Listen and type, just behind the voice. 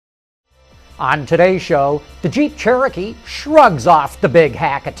On today's show, the Jeep Cherokee shrugs off the big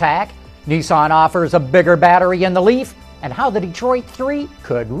hack attack, Nissan offers a bigger battery in the Leaf, and how the Detroit 3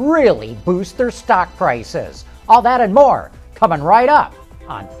 could really boost their stock prices. All that and more coming right up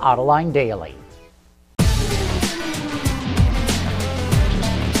on Autoline Daily.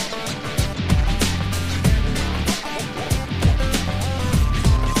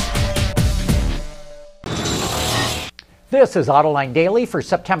 This is Autoline Daily for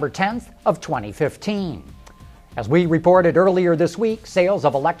September 10th of 2015. As we reported earlier this week, sales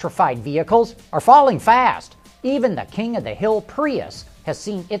of electrified vehicles are falling fast. Even the King of the Hill Prius has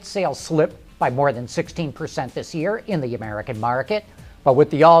seen its sales slip by more than 16% this year in the American market. But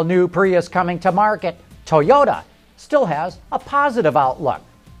with the all-new Prius coming to market, Toyota still has a positive outlook.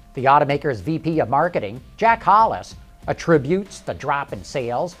 The automaker's VP of Marketing, Jack Hollis, attributes the drop in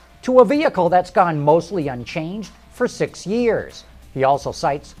sales to a vehicle that's gone mostly unchanged for 6 years. He also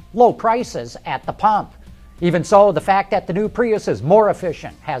cites low prices at the pump. Even so, the fact that the new Prius is more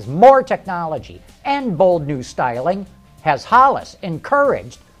efficient, has more technology, and bold new styling has Hollis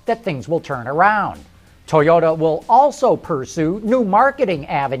encouraged that things will turn around. Toyota will also pursue new marketing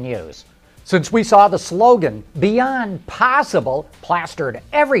avenues. Since we saw the slogan "Beyond Possible" plastered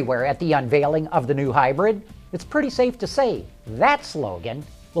everywhere at the unveiling of the new hybrid, it's pretty safe to say that slogan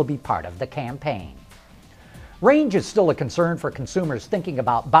will be part of the campaign. Range is still a concern for consumers thinking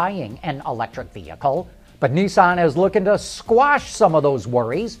about buying an electric vehicle, but Nissan is looking to squash some of those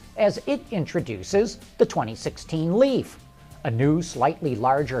worries as it introduces the 2016 Leaf. A new, slightly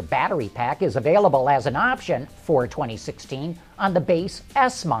larger battery pack is available as an option for 2016 on the base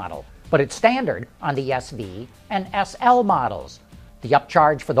S model, but it's standard on the SV and SL models. The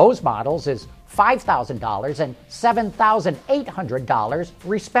upcharge for those models is $5,000 and $7,800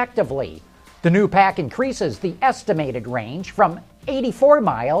 respectively. The new pack increases the estimated range from 84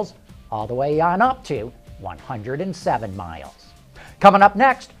 miles all the way on up to 107 miles. Coming up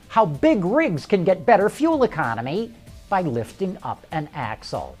next, how big rigs can get better fuel economy by lifting up an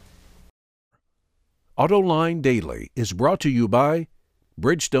axle. Autoline Daily is brought to you by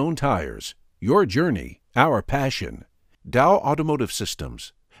Bridgestone Tires, your journey, our passion. Dow Automotive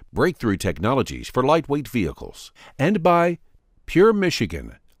Systems, breakthrough technologies for lightweight vehicles. And by Pure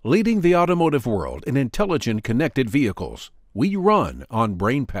Michigan, leading the automotive world in intelligent connected vehicles. We run on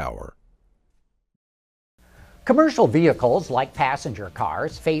brain power. Commercial vehicles, like passenger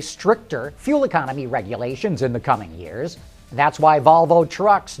cars, face stricter fuel economy regulations in the coming years. That's why Volvo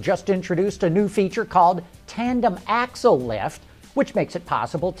Trucks just introduced a new feature called Tandem Axle Lift, which makes it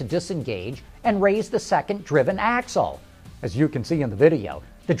possible to disengage and raise the second driven axle. As you can see in the video,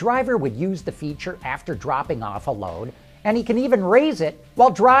 the driver would use the feature after dropping off a load, and he can even raise it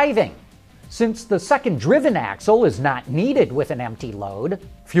while driving. Since the second driven axle is not needed with an empty load,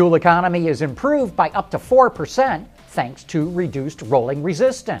 fuel economy is improved by up to 4% thanks to reduced rolling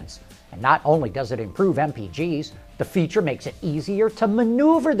resistance. And not only does it improve MPGs, the feature makes it easier to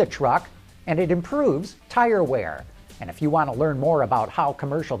maneuver the truck, and it improves tire wear. And if you want to learn more about how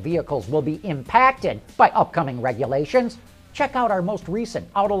commercial vehicles will be impacted by upcoming regulations, check out our most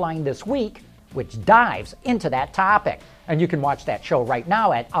recent Autoline This Week, which dives into that topic. And you can watch that show right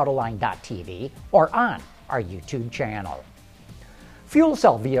now at Autoline.tv or on our YouTube channel. Fuel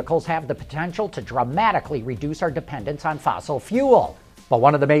cell vehicles have the potential to dramatically reduce our dependence on fossil fuel. But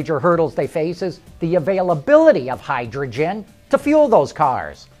one of the major hurdles they face is the availability of hydrogen to fuel those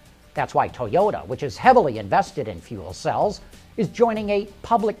cars. That's why Toyota, which is heavily invested in fuel cells, is joining a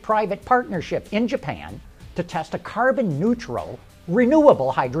public-private partnership in Japan to test a carbon-neutral,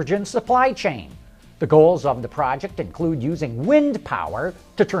 renewable hydrogen supply chain. The goals of the project include using wind power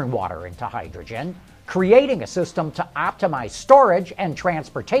to turn water into hydrogen, creating a system to optimize storage and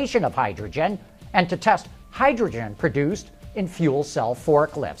transportation of hydrogen, and to test hydrogen produced in fuel cell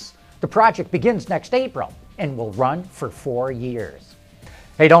forklifts. The project begins next April and will run for 4 years.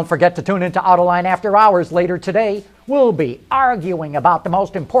 Hey, don't forget to tune into Autoline After Hours later today. We'll be arguing about the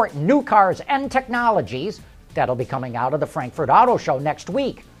most important new cars and technologies that'll be coming out of the Frankfurt Auto Show next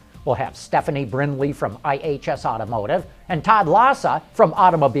week. We'll have Stephanie Brindley from IHS Automotive and Todd Lassa from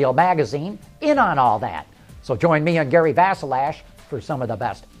Automobile Magazine in on all that. So join me and Gary Vasilash for some of the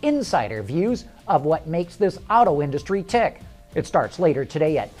best insider views of what makes this auto industry tick. It starts later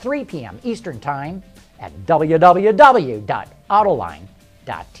today at 3 p.m. Eastern Time at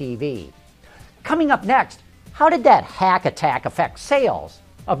www.autoline.tv. Coming up next, how did that hack attack affect sales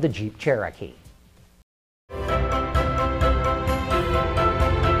of the Jeep Cherokee?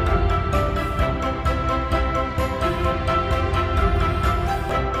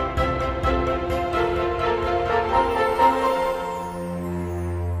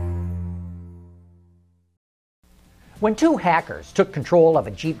 When two hackers took control of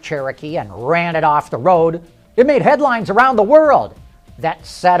a Jeep Cherokee and ran it off the road, it made headlines around the world. That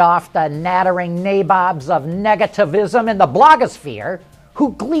set off the nattering nabobs of negativism in the blogosphere,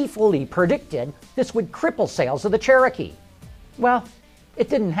 who gleefully predicted this would cripple sales of the Cherokee. Well, it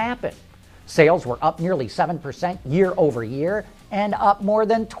didn't happen. Sales were up nearly 7% year over year and up more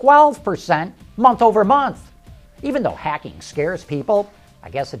than 12% month over month. Even though hacking scares people, I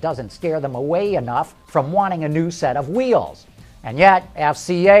guess it doesn't scare them away enough from wanting a new set of wheels. And yet,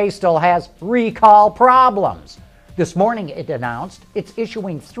 FCA still has recall problems. This morning it announced it's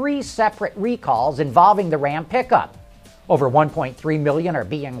issuing 3 separate recalls involving the Ram pickup. Over 1.3 million are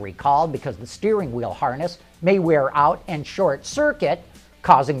being recalled because the steering wheel harness may wear out and short circuit,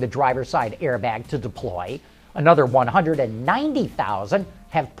 causing the driver's side airbag to deploy. Another 190,000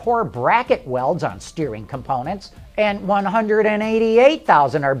 have poor bracket welds on steering components, and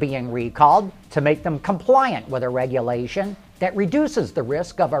 188,000 are being recalled to make them compliant with a regulation that reduces the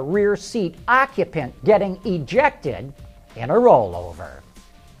risk of a rear seat occupant getting ejected in a rollover.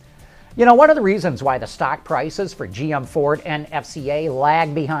 You know, one of the reasons why the stock prices for GM, Ford, and FCA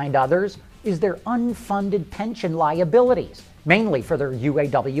lag behind others is their unfunded pension liabilities, mainly for their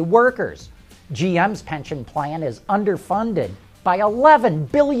UAW workers. GM's pension plan is underfunded by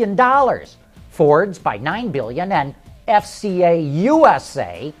 $11 billion, Ford's by $9 billion, and FCA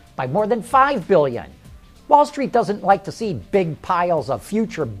USA by more than $5 billion. Wall Street doesn't like to see big piles of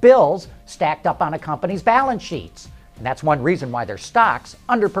future bills stacked up on a company's balance sheets, and that's one reason why their stocks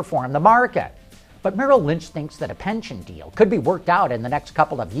underperform the market. But Merrill Lynch thinks that a pension deal could be worked out in the next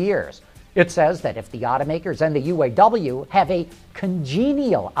couple of years. It says that if the automakers and the UAW have a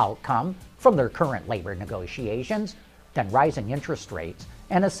congenial outcome from their current labor negotiations, then rising interest rates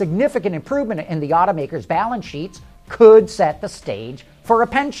and a significant improvement in the automakers' balance sheets could set the stage for a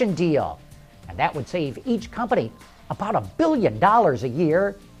pension deal. And that would save each company about $1 billion a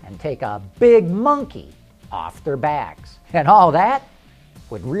year and take a big monkey off their backs. And all that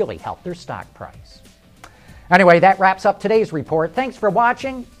would really help their stock price. Anyway, that wraps up today's report. Thanks for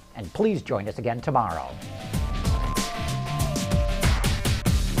watching, and please join us again tomorrow.